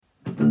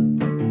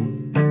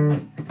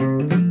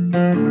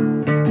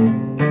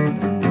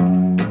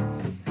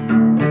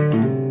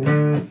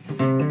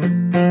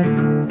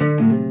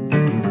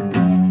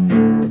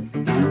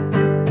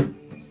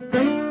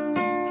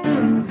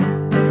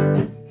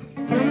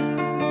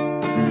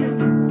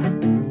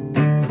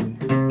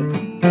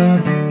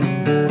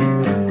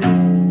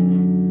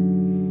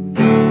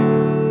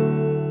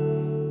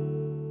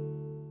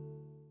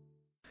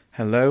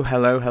Hello,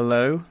 hello,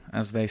 hello,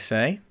 as they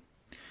say.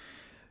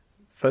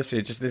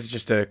 Firstly, this is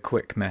just a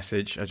quick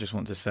message. I just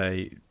want to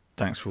say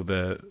thanks for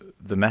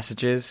the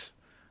messages.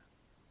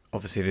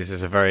 Obviously, this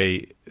is a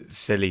very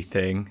silly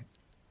thing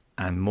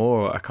and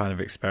more a kind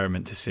of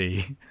experiment to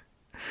see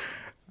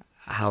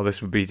how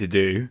this would be to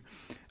do.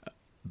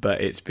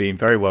 But it's been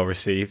very well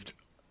received,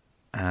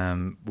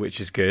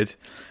 which is good.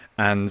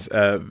 And,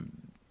 I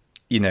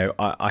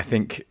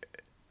think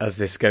as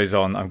this goes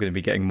on, I'm going to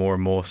be getting more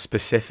and more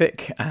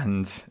specific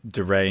and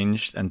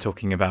deranged and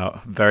talking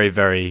about very,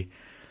 very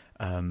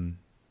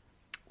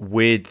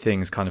weird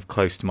things kind of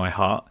close to my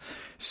heart.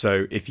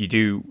 So if you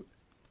do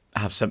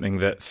have something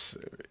that's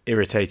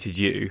irritated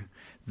you,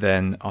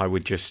 then I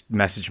would just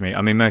message me.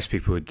 I mean, most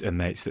people are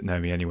mates that know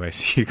me anyway,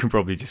 so you can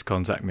probably just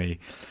contact me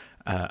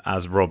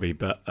as Robbie.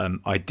 But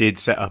I did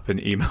set up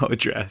an email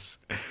address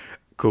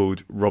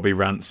called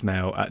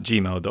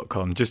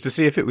robbierantsmail@gmail.com just to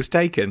see if it was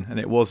taken, and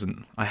it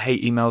wasn't. I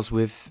hate emails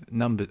with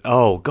numbers.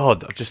 Oh,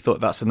 God, I've just thought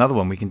that's another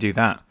one. We can do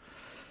that.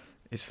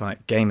 It's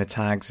like gamer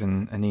tags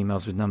and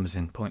emails with numbers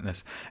in.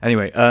 Pointless.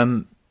 Anyway,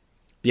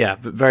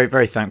 very,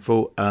 very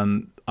thankful.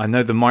 I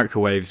know the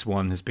microwaves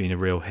one has been a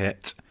real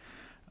hit.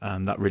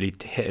 That really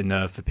hit a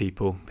nerve for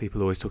people. People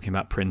are always talking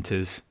about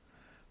printers,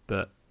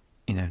 but,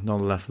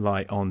 not enough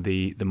light on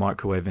the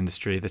microwave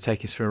industry. They're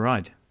taking us for a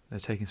ride.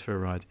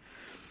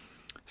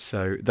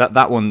 So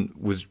that one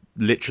was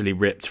literally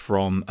ripped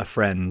from a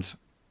friend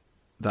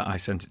that I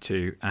sent it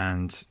to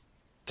and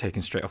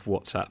taken straight off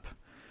WhatsApp.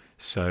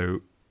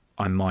 So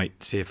I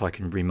might see if I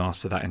can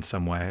remaster that in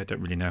some way. I don't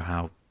really know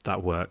how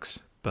that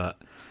works,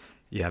 but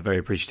yeah, very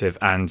appreciative.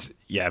 And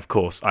yeah, of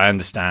course, I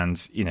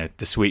understand,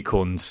 the sweet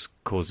corns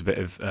cause a bit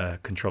of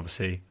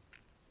controversy.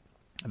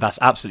 That's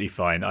absolutely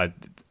fine.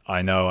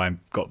 I know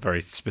I've got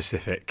very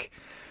specific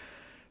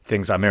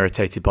things I'm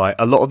irritated by.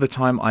 A lot of the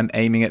time I'm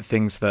aiming at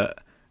things that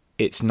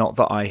it's not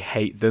that I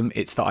hate them,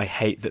 it's that I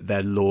hate that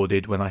they're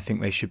lauded when I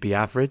think they should be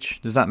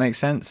average. Does that make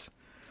sense?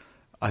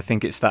 I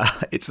think it's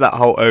that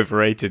whole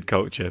overrated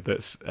culture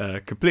that's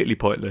completely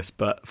pointless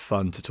but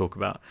fun to talk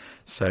about.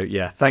 So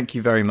yeah, thank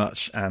you very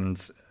much,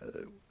 and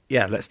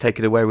let's take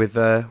it away with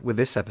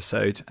this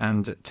episode.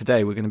 And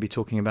today we're going to be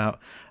talking about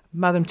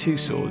Madame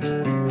Tussauds.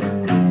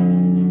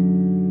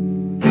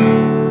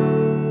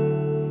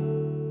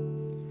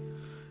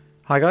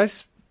 Hi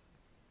guys,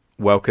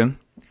 welcome.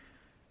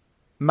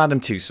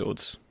 Madame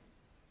Tussauds.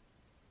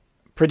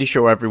 Pretty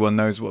sure everyone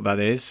knows what that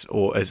is,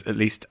 or has at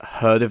least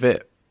heard of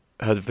it,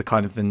 heard of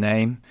the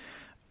name.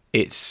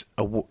 It's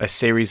a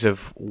series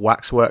of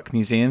waxwork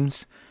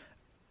museums,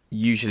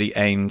 usually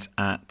aimed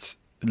at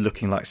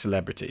looking like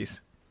celebrities.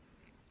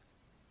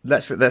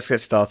 Let's get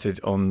started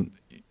on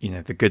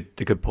the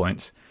good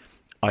points.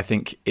 I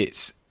think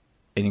it's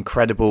an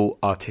incredible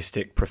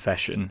artistic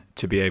profession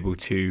to be able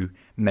to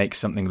make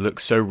something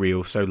look so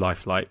real, so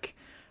lifelike,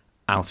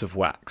 out of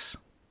wax.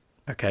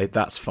 Okay,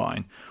 that's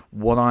fine.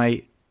 What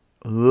I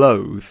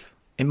loathe,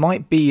 it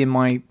might be in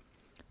my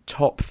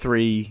top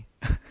 3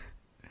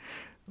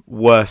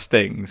 worst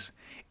things,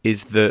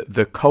 is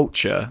the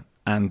culture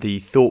and the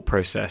thought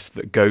process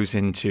that goes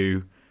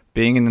into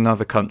being in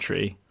another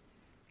country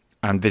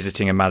and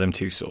visiting a Madame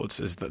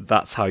Tussauds.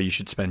 That's how you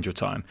should spend your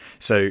time.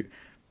 So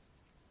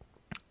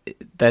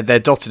they're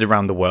dotted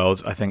around the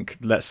world. I think,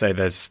 let's say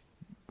there's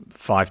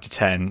 5 to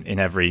 10 in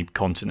every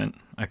continent.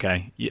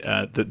 Okay,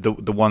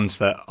 the ones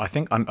that I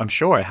think I'm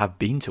sure I have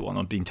been to one.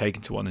 I've been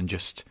taken to one and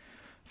just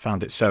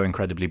found it so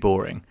incredibly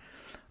boring.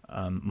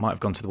 Might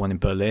have gone to the one in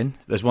Berlin.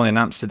 There's one in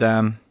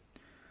Amsterdam.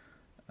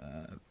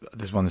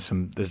 There's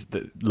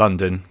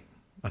London.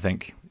 I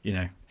think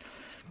the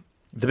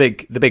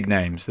big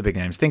names.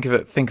 Think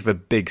of a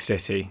big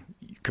city.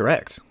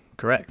 Correct.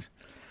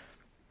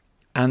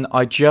 And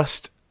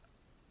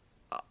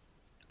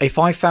if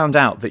I found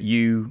out that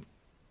you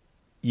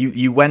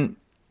went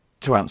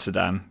to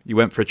Amsterdam, you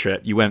went for a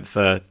trip, you went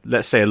for,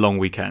 let's say, a long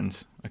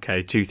weekend,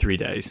 okay, 2-3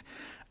 days,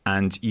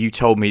 and you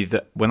told me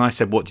that when I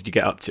said, what did you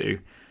get up to?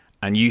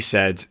 And you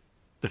said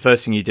the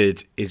first thing you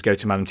did is go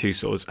to Madame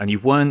Tussauds, and you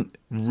weren't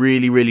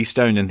really, really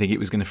stoned and think it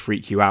was going to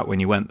freak you out when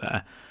you went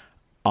there,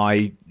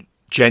 I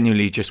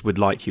genuinely just would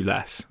like you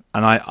less.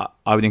 And I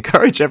would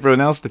encourage everyone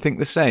else to think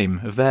the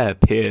same of their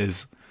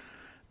peers,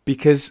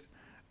 because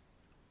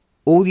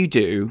all you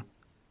do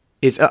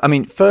is,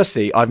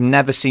 firstly, I've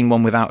never seen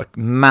one without a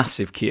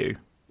massive queue,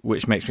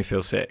 which makes me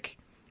feel sick.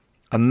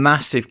 A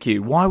massive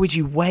queue. Why would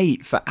you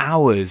wait for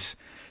hours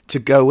to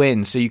go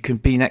in so you can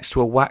be next to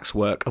a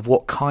waxwork of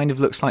what kind of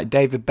looks like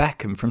David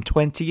Beckham from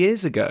 20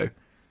 years ago?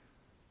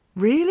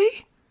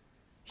 Really?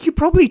 You could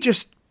probably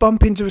just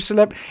bump into a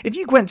celebrity. If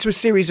you went to a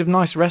series of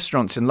nice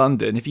restaurants in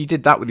London, if you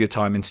did that with your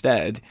time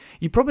instead,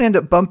 you'd probably end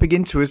up bumping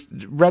into a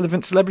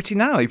relevant celebrity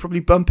now. You'd probably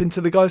bump into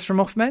the guys from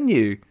Off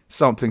Menu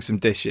sampling some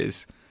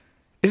dishes.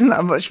 Isn't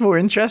that much more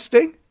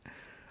interesting?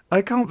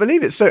 I can't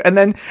believe it. So, and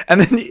then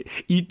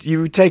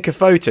you would take a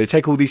photo,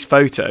 take all these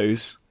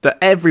photos that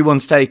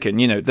everyone's taken.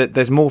 You know, that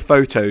there's more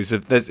photos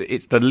of.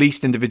 It's the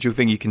least individual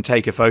thing you can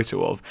take a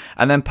photo of,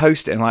 and then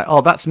post it and like,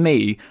 oh, that's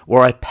me.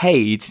 Where I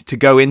paid to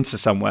go into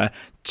somewhere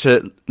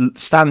to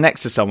stand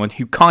next to someone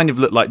who kind of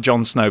looked like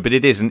Jon Snow, but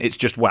it isn't. It's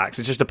just wax.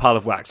 It's just a pile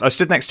of wax. I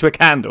stood next to a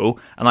candle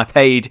and I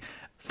paid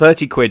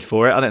 30 quid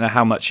for it. I don't know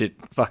how much it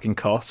fucking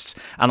costs.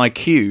 And I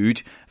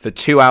queued for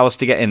 2 hours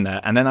to get in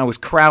there. And then I was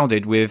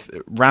crowded with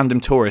random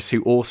tourists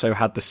who also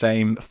had the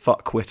same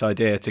fuckwit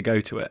idea to go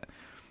to it.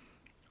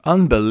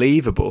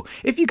 Unbelievable.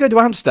 If you go to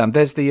Amsterdam,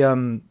 there's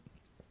the,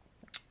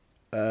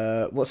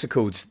 what's it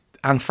called?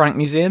 Anne Frank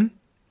Museum.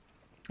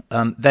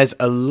 There's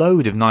a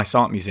load of nice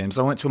art museums.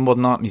 I went to a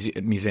modern art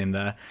museum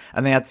there,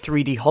 and they had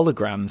 3D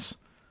holograms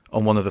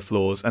on one of the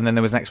floors. And then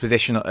there was an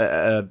exposition,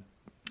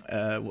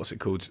 what's it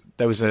called?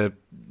 There was a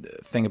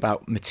thing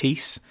about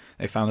Matisse.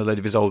 They found a load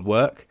of his old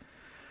work.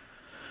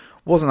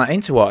 Wasn't that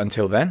into art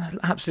until then.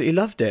 Absolutely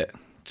loved it.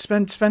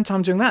 Spend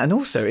time doing that. And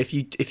also, if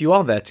you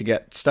are there to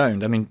get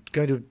stoned, I mean,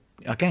 go to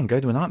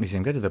an art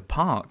museum. Go to the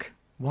park.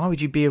 Why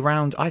would you be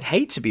around? I'd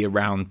hate to be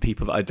around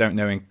people that I don't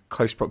know in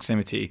close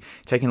proximity,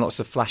 taking lots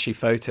of flashy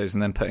photos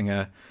and then putting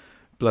a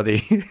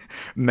bloody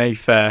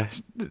Mayfair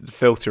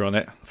filter on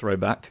it.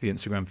 Throwback to the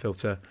Instagram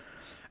filter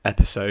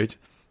episode.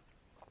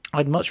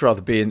 I'd much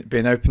rather be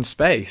in open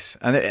space.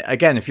 And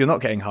again, if you're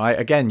not getting high,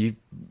 again,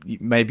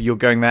 maybe you're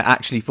going there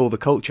actually for the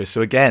culture.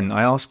 So again,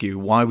 I ask you,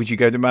 why would you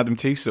go to Madame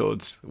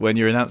Tussauds when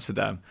you're in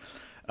Amsterdam?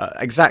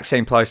 Exact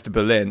same applies to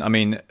Berlin. I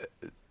mean,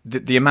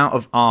 the amount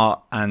of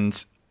art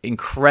and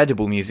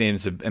incredible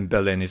museums in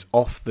Berlin is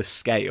off the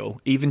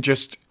scale. Even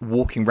just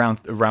walking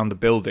around the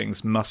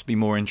buildings must be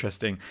more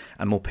interesting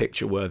and more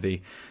picture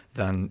worthy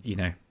than, you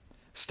know,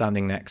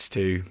 standing next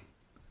to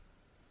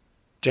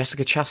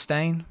Jessica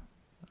Chastain.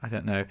 I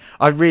don't know.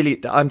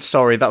 I'm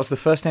sorry. That was the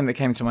first name that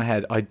came to my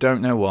head. I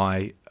don't know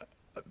why.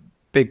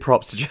 Big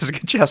props to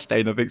Jessica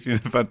Chastain. I think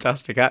she's a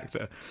fantastic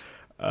actor.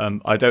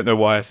 I don't know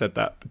why I said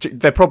that.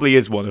 There probably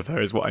is one of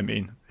her, is what I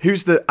mean.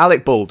 Who's the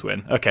Alec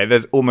Baldwin? Okay,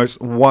 there's almost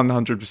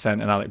 100%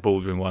 an Alec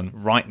Baldwin one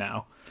right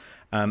now.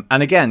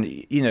 And again,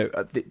 you know,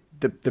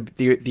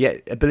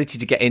 the ability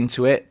to get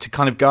into it, to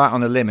kind of go out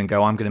on a limb and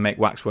go, I'm going to make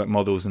waxwork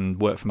models and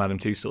work for Madame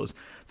Tussauds.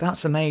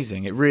 That's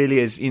amazing. It really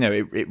is. You know,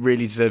 it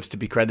really deserves to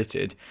be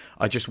credited.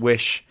 I just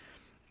wish.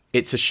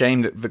 It's a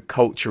shame that the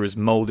culture has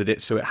molded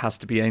it so it has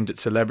to be aimed at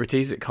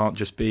celebrities. It can't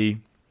just be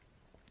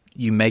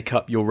you make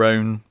up your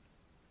own.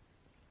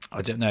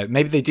 I don't know.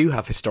 Maybe they do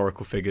have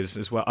historical figures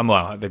as well.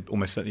 Well, they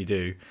almost certainly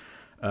do.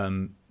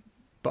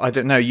 But I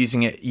don't know.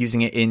 Using it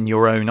in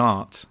your own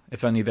art.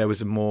 If only there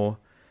was a more.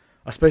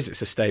 I suppose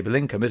it's a stable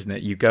income, isn't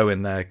it? You go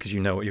in there because you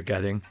know what you're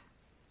getting.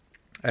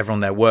 Everyone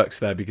there works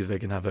there because they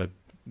can have a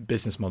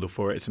business model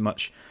for it. It's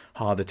much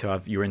harder to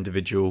have your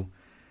individual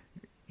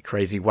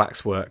crazy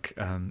waxwork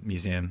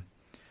museum.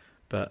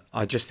 But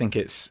I just think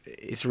it's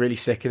really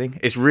sickening.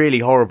 It's really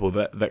horrible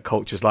that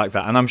culture's like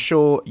that. And I'm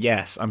sure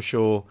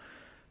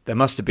there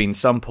must have been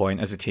some point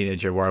as a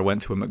teenager where I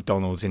went to a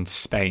McDonald's in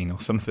Spain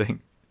or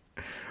something.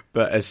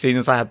 But as soon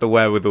as I had the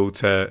wherewithal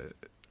to,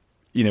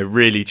 you know,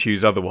 really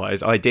choose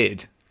otherwise, I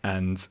did.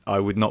 And I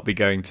would not be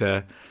going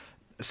to.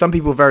 Some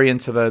people are very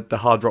into the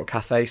Hard Rock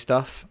Cafe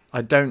stuff.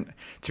 To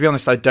be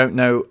honest, I don't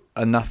know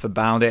enough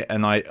about it,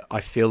 and I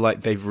feel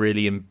like they've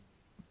really.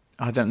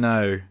 I don't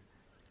know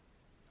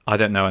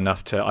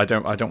enough to. I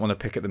don't want to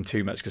pick at them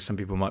too much because some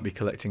people might be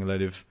collecting a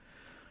load of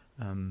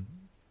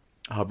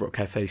Hard Rock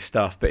Cafe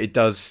stuff. But it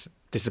does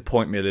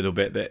disappoint me a little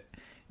bit that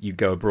you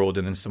go abroad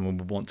and then someone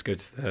would want to go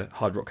to the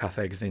Hard Rock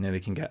Cafe because they know they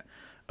can get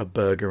a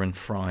burger and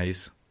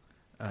fries.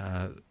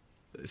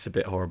 It's a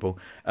bit horrible.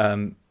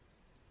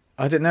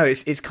 I don't know.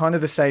 It's kind of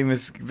the same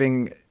as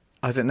being,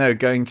 I don't know,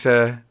 going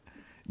to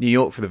New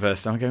York for the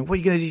first time. I'm going, what are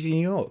you going to do to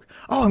New York?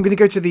 Oh, I'm going to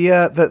go to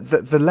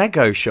the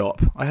Lego shop.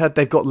 I heard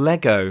they've got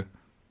Lego.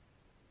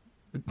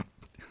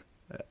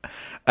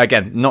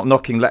 Again, not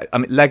knocking. I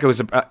mean,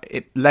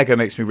 Lego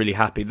makes me really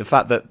happy. The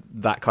fact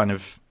that kind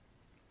of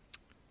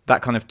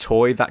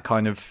toy, that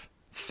kind of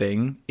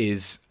thing,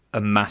 is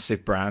a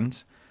massive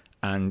brand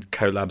and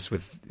collabs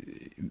with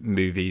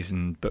movies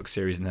and book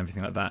series and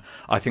everything like that.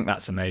 I think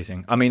that's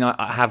amazing. I mean,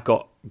 I have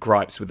got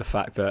gripes with the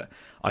fact that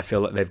I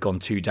feel like they've gone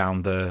too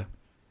down the.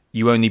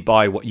 You only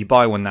buy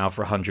one now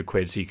for 100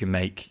 quid, so you can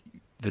make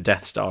the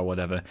Death Star or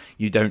whatever.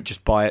 You don't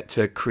just buy it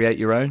to create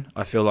your own.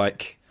 I feel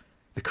like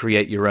the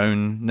create your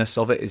ownness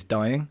of it is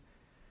dying.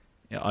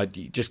 You know, I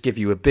just give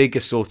you a big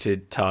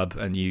assorted tub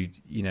and you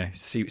know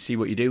see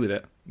what you do with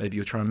it. Maybe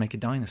you'll try and make a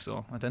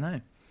dinosaur. I don't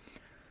know.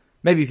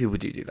 Maybe people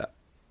do that.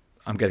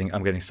 I'm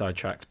getting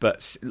sidetracked,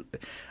 but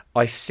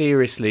I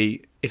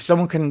seriously, if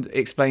someone can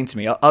explain to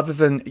me, other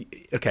than,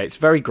 okay, it's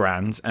very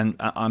grand, and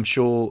I'm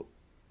sure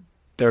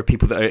there are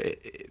people that are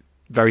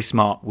very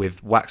smart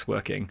with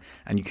waxworking,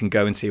 and you can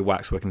go and see a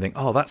waxwork and think,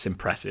 oh, that's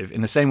impressive,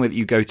 in the same way that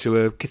you go to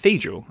a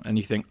cathedral and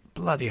you think,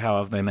 bloody hell,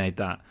 have they made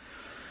that?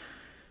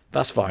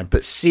 That's fine,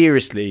 but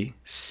seriously,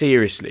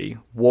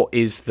 what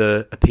is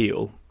the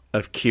appeal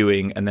of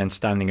queuing and then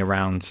standing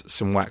around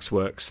some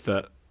waxworks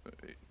that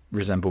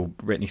resemble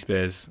Britney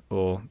Spears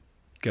or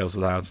Girls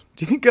Aloud.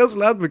 Do you think Girls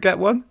Aloud would get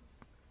one?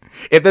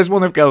 If there's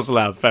one of Girls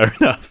Aloud, fair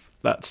enough.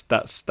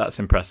 That's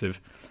impressive.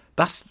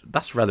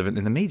 That's relevant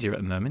in the media at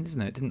the moment,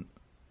 isn't it?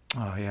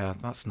 Oh yeah,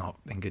 that's not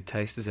in good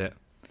taste, is it?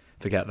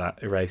 Forget that.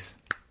 Erase.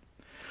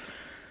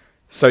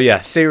 So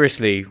yeah,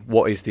 seriously,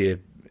 what is the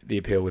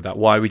appeal with that?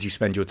 Why would you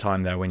spend your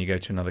time there when you go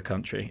to another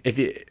country?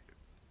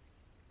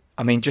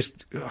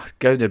 Just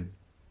go to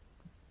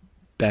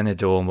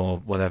Benidorm or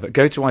whatever.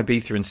 Go to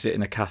Ibiza and sit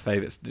in a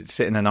cafe,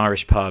 sit in an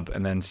Irish pub,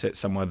 and then sit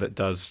somewhere that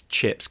does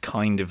chips,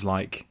 kind of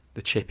like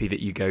the chippy that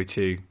you go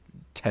to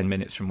 10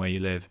 minutes from where you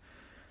live.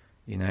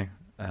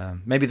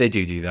 Maybe they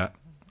do that.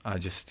 I'm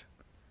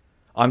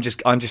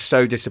just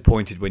so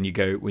disappointed when you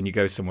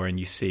go somewhere and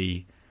you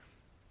see.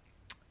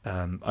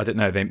 I don't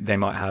know. They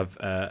might have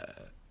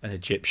an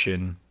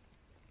Egyptian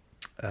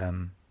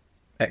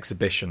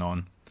exhibition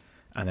on,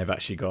 and they've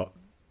actually got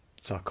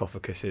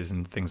sarcophaguses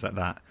and things like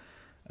that.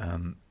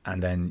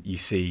 And then you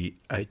see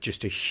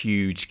just a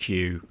huge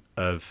queue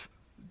of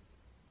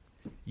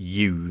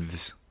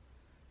youths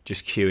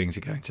just queuing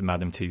to go into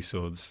Madame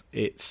Tussauds.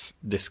 It's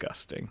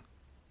disgusting.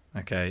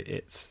 Okay,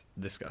 it's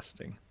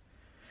disgusting.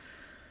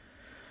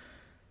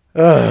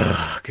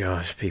 Oh,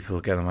 gosh,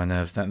 people get on my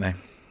nerves, don't they?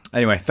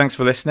 Anyway, thanks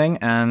for listening,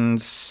 and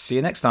see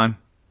you next time.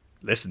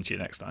 Listen to you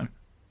next time.